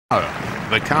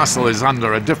The castle is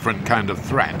under a different kind of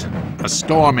threat. A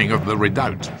storming of the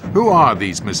redoubt. Who are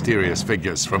these mysterious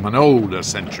figures from an older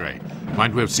century?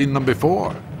 Might we have seen them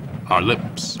before? Our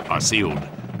lips are sealed.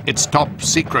 It's top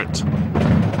secret.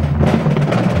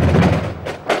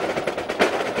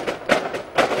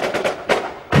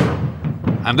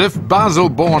 And if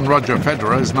Basel-born Roger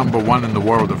Federer is #1 in the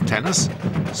world of tennis,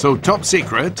 so Top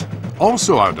Secret,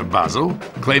 also out of Basel,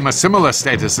 claim a similar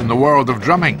status in the world of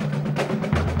drumming.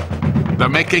 They're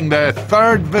making their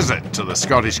 3rd visit to the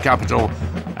Scottish capital,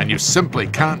 and you simply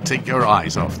can't take your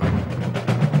eyes off them.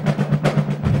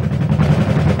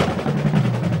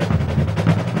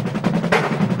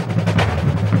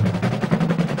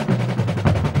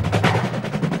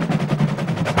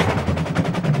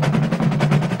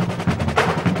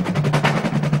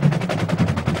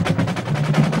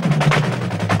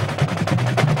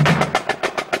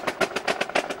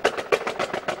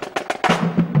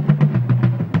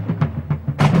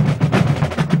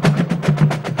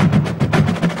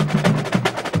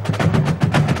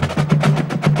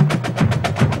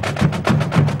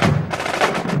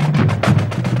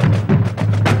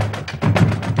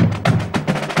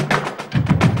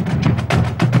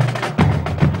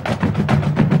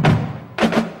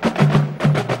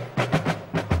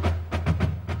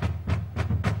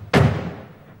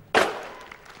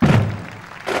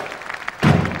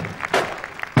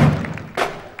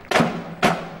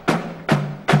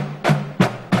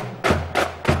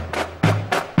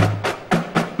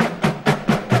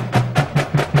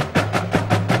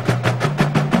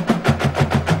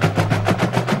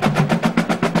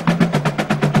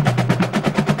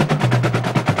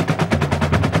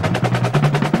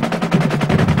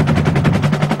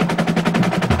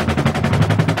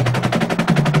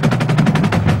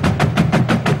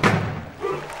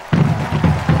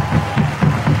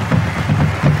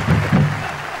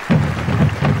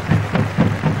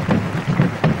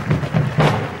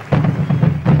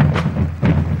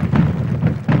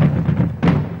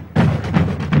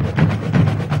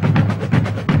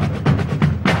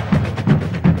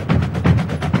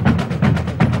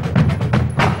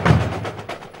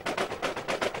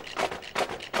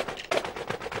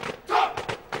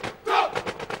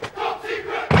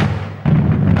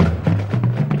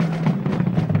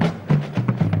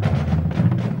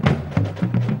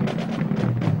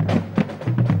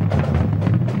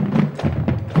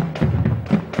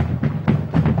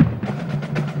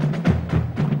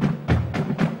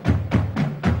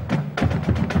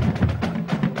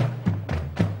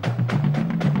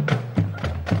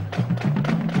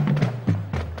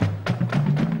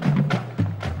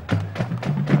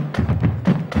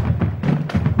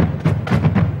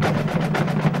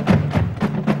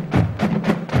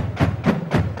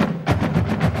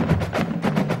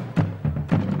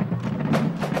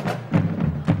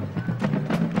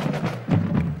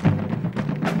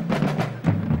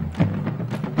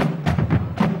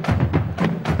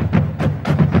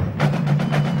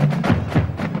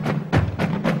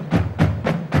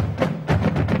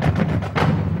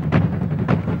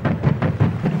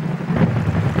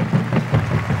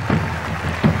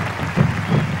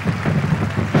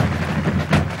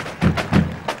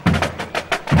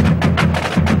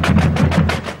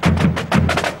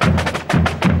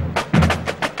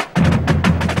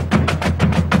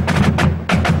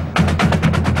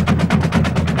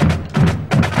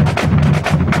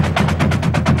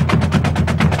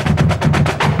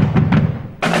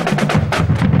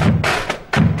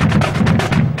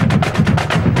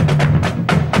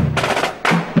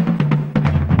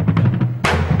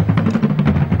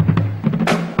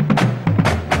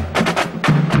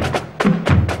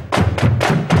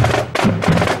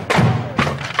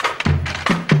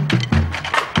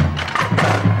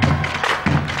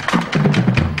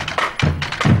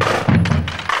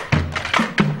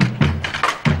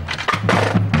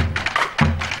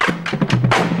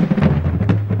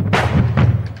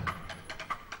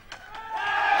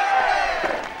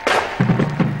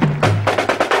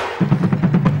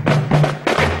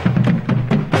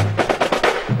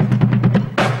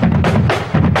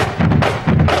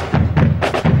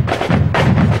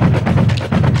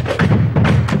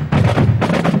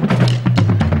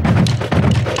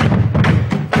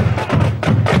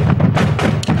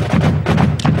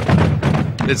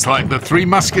 It's like the Three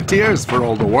Musketeers for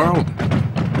all the world.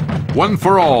 One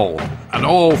for all, and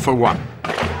all for one.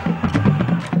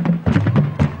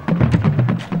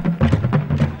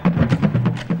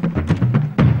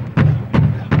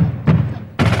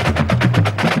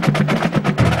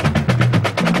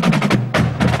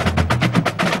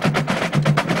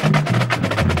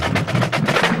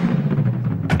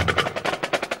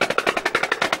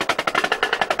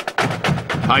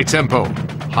 High tempo,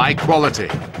 high quality,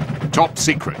 top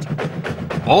secret.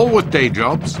 All with day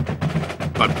jobs,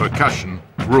 but percussion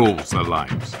rules their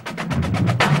lives.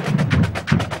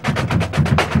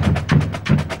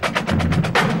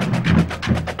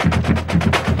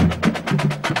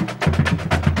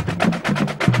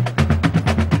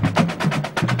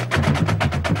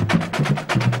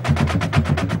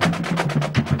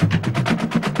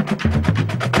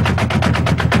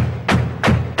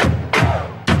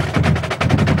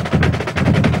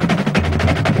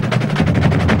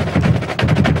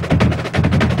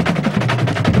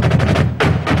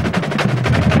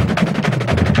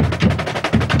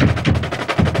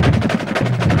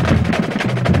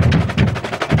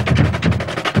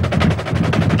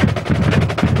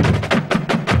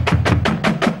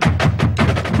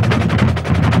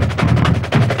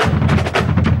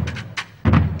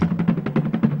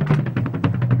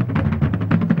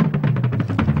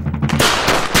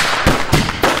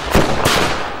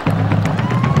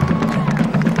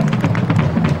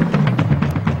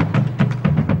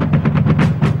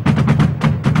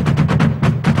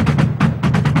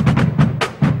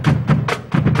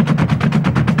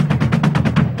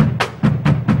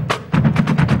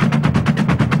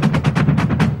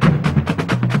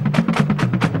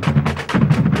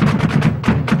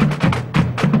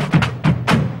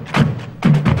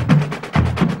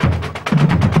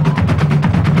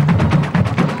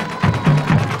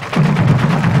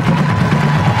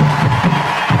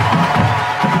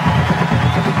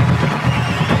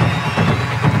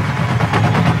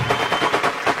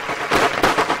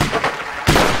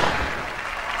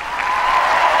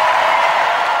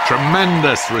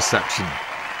 Tremendous reception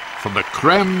from the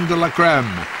creme de la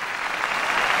creme